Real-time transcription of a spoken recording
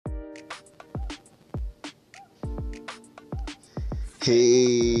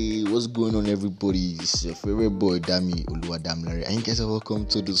Hey, what's going on, everybody? It's your favorite boy, Dami Oluwadamilare, and you guys are welcome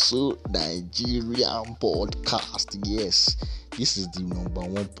to the So Nigerian podcast. Yes, this is the number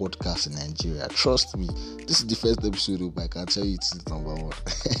one podcast in Nigeria. Trust me, this is the first episode, but I can tell you it's number one.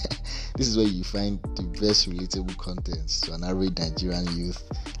 This is where you find the best relatable content to an average Nigerian youth,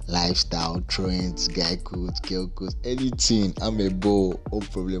 lifestyle, trends, guy codes, girl codes, anything. I'm a ball,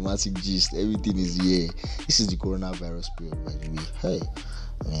 unproblematic gist, everything is here. This is the coronavirus period, by the way. Hey,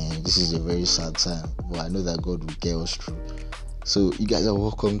 man, this is a very sad time, but I know that God will get us through. So, you guys are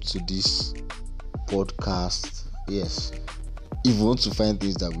welcome to this podcast. Yes, if you want to find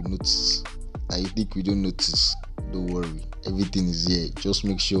things that we notice, that you think we don't notice, don't worry, everything is here. Just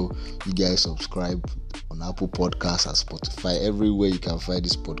make sure you guys subscribe on Apple Podcasts and Spotify, everywhere you can find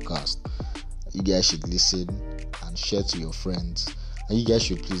this podcast. You guys should listen and share to your friends. And you guys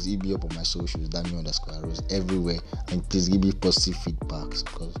should please hit me up on my socials, Dami_Rose, everywhere. And please give me positive feedbacks,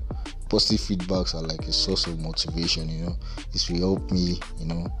 because positive feedbacks are like a source of motivation, This will help me,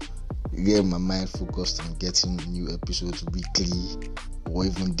 get my mind focused on getting new episodes weekly or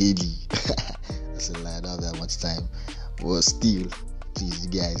even daily. That's a lie, I don't have that much time. But still, please,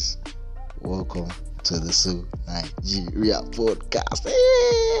 you guys, welcome to the So Nigeria podcast.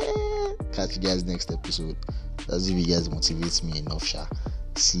 Catch you guys next episode. That's if you guys motivate me enough,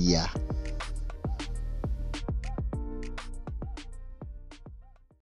 See ya.